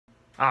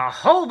a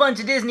whole bunch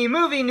of Disney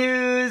movie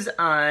news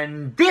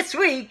on This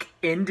Week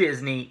in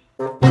Disney.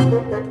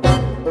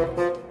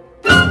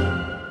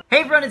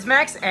 Hey everyone, it's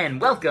Max,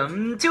 and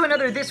welcome to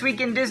another This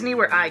Week in Disney,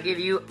 where I give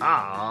you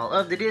all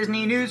of the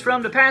Disney news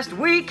from the past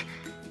week.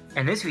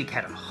 And this week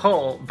had a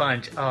whole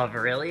bunch of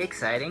really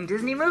exciting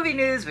Disney movie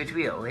news, which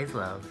we always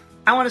love.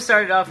 I want to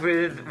start it off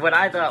with what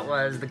I thought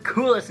was the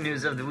coolest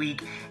news of the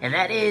week, and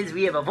that is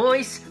we have a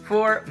voice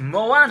for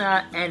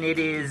Moana, and it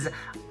is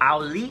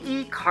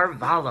Auli'i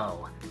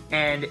Carvalho.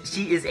 And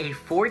she is a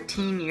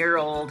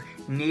 14-year-old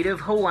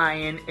native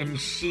Hawaiian, and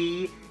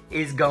she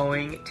is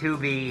going to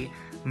be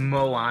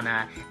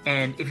Moana.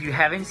 And if you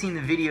haven't seen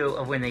the video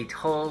of when they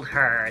told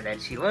her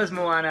that she was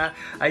Moana,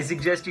 I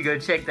suggest you go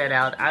check that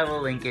out. I will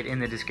link it in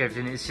the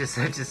description. It's just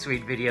such a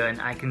sweet video, and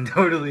I can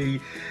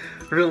totally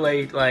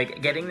relate.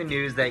 Like, getting the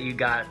news that you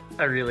got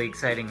a really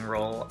exciting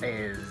role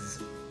is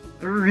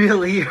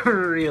really,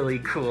 really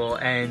cool,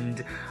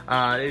 and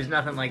there's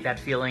nothing like that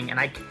feeling, and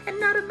I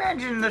cannot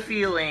imagine the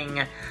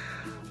feeling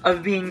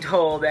of being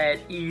told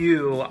that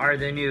you are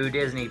the new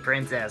Disney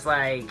princess.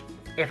 Like,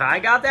 if I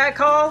got that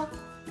call,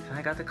 if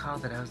I got the call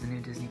that I was the new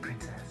Disney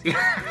princess,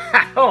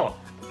 oh,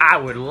 I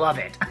would love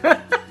it.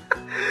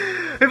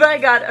 If I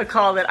got a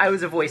call that I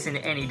was a voice in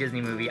any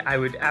Disney movie, I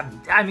would,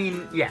 I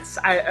mean, yes,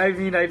 I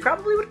mean, I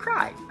probably would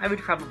cry. I would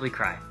probably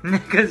cry,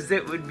 because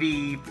it would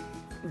be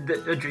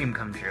a dream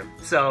come true.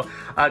 So,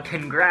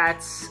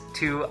 congrats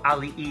to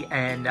Auli'i,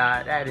 and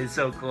that is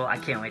so cool. I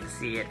can't wait to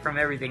see it. From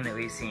everything that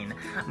we've seen,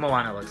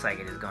 Moana looks like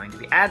it is going to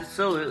be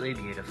absolutely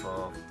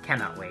beautiful.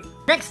 Cannot wait.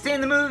 Next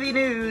in the movie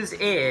news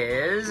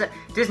is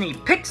Disney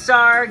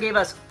Pixar gave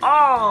us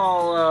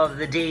all of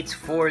the dates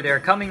for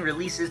their coming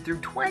releases through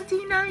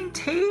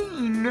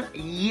 2019.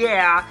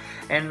 Yeah,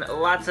 and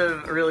lots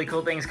of really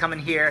cool things coming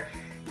here.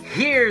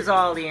 Here's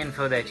all the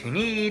info that you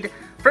need.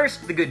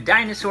 First, The Good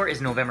Dinosaur is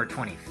November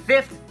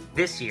 25th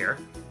this year,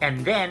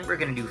 and then we're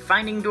going to do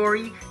Finding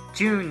Dory,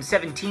 June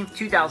 17th,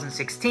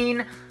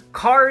 2016.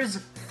 Cars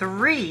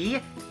 3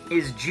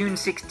 is June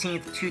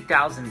 16th,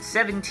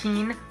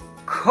 2017.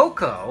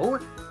 Coco,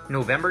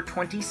 November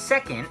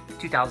 22nd,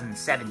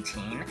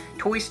 2017.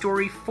 Toy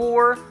Story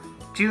 4,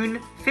 June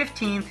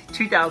 15th,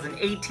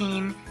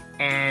 2018.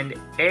 And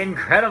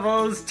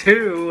Incredibles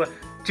 2,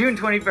 June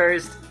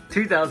 21st,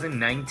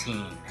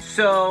 2019.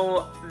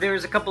 So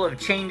there's a couple of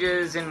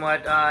changes in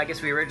what I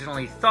guess we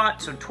originally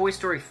thought. So Toy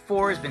Story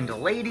 4 has been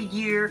delayed a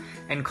year,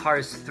 and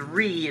Cars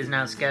 3 is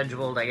now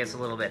scheduled, I guess, a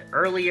little bit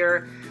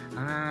earlier.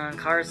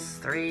 Cars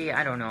 3,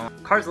 I don't know.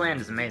 Cars Land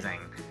is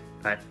amazing,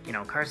 but, you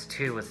know, Cars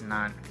 2 was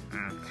not...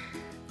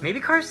 Maybe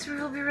Cars 3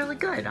 will be really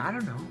good. I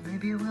don't know.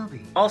 Maybe it will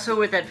be. Also,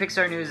 with that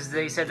Pixar news,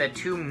 they said that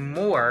 2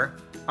 more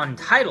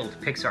untitled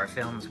Pixar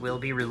films will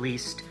be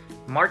released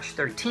March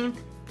 13th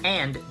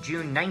and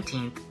June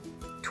 19th,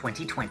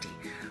 2020.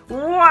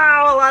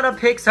 Wow, a lot of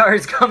Pixar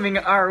is coming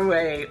our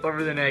way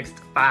over the next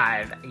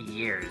 5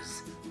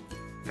 years.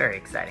 Very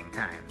exciting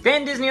time.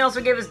 Then Disney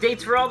also gave us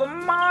dates for all the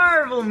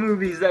Marvel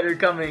movies that are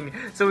coming.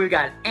 So we've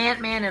got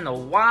Ant-Man and the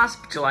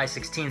Wasp, July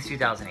 16th,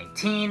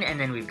 2018, and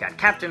then we've got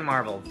Captain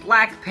Marvel,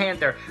 Black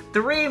Panther,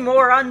 3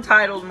 more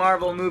untitled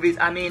Marvel movies.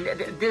 I mean,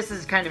 this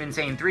is kind of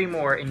insane. 3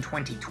 more in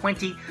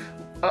 2020.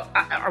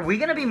 Are we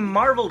gonna be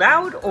marveled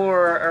out,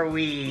 or are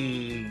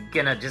we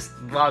gonna just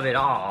love it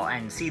all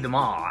and see them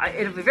all?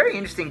 It'll be very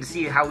interesting to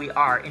see how we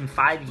are in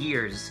 5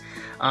 years,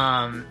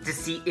 to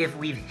see if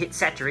we've hit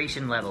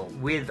saturation level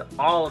with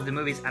all of the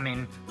movies. I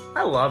mean,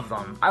 I love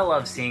them. I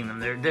love seeing them.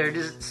 They're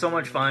just so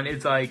much fun.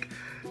 It's like,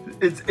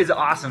 it's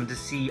awesome to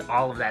see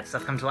all of that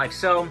stuff come to life.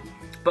 So,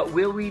 but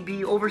will we be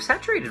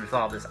oversaturated with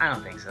all this? I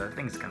don't think so. I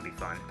think it's gonna be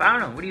fun. But I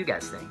don't know, what do you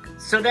guys think?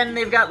 So then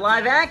they've got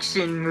live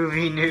action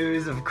movie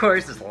news. Of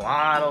course, there's a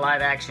lot of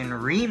live action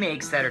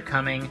remakes that are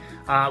coming.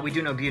 We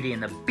do know Beauty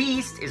and the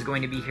Beast is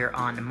going to be here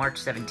on March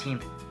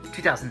 17th,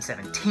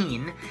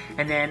 2017,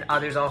 and then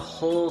there's a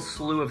whole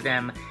slew of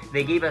them.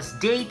 They gave us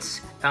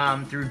dates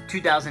through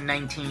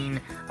 2019,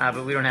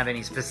 but we don't have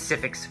any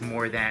specifics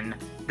more than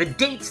the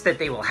dates that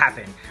they will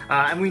happen.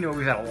 And we know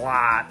we've had a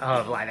lot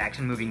of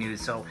live-action movie news,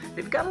 so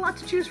they've got a lot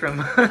to choose from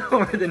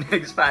over the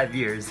next 5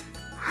 years.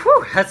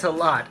 Whew, that's a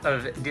lot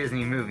of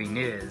Disney movie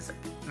news.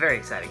 Very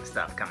exciting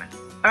stuff coming.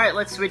 Alright,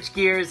 let's switch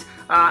gears.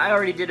 I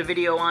already did a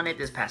video on it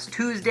this past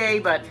Tuesday,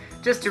 but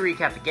just to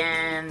recap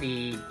again,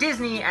 the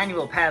Disney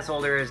annual pass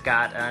holders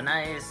got a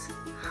nice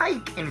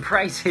hike in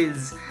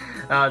prices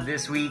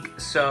this week,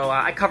 so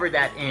I covered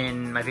that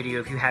in my video.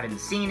 If you haven't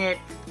seen it,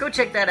 go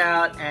check that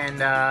out,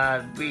 and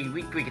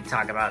we could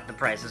talk about the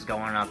prices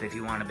going up if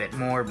you want a bit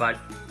more, but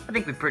I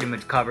think we pretty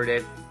much covered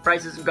it.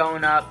 Prices are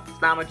going up,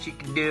 there's not much you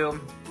can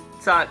do.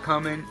 Saw it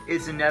coming,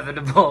 it's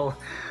inevitable.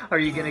 Are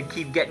you gonna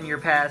keep getting your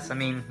pass? I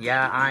mean,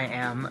 yeah, I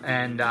am,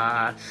 and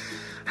I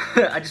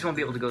just won't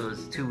be able to go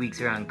those 2 weeks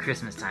around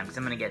Christmas time, because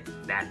I'm gonna get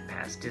that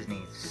pass,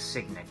 Disney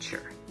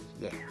signature.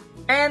 Yeah.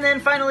 And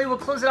then finally, we'll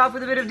close it off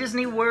with a bit of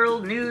Disney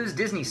World news.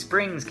 Disney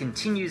Springs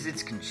continues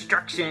its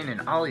construction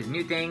and all these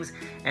new things,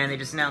 and they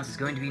just announced it's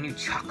going to be a new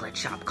chocolate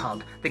shop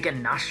called the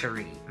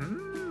Ganachery.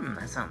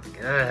 That sounds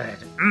good.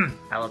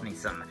 I love me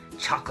some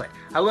chocolate.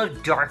 I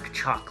love dark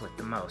chocolate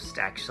the most,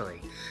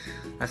 actually.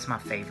 That's my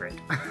favorite.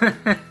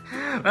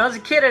 When I was a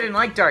kid, I didn't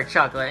like dark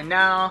chocolate, and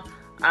now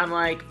I'm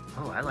like,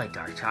 oh, I like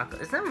dark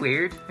chocolate. Isn't that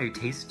weird? How your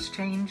tastes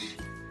change?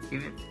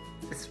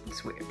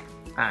 It's weird.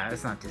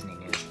 It's not Disney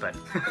news, but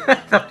I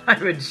thought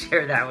I would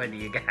share that with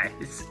you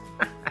guys.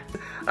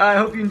 I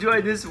hope you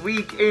enjoyed this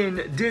week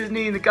in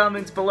Disney. In the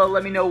comments below,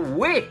 let me know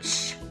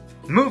which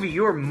movie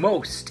you're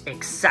most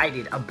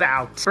excited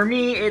about. For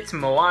me, it's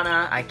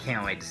Moana. I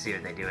can't wait to see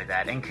what they do with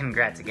that. And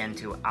congrats again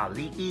to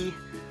auli'i.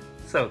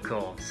 So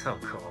cool, so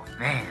cool.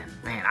 Man,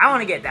 I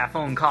want to get that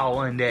phone call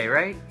one day,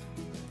 right?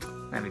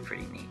 That'd be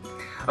pretty neat.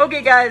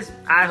 Okay, guys,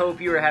 I hope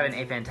you are having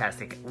a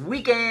fantastic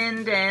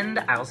weekend, and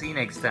I'll see you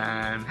next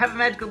time. Have a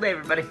magical day,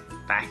 everybody.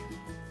 Bye.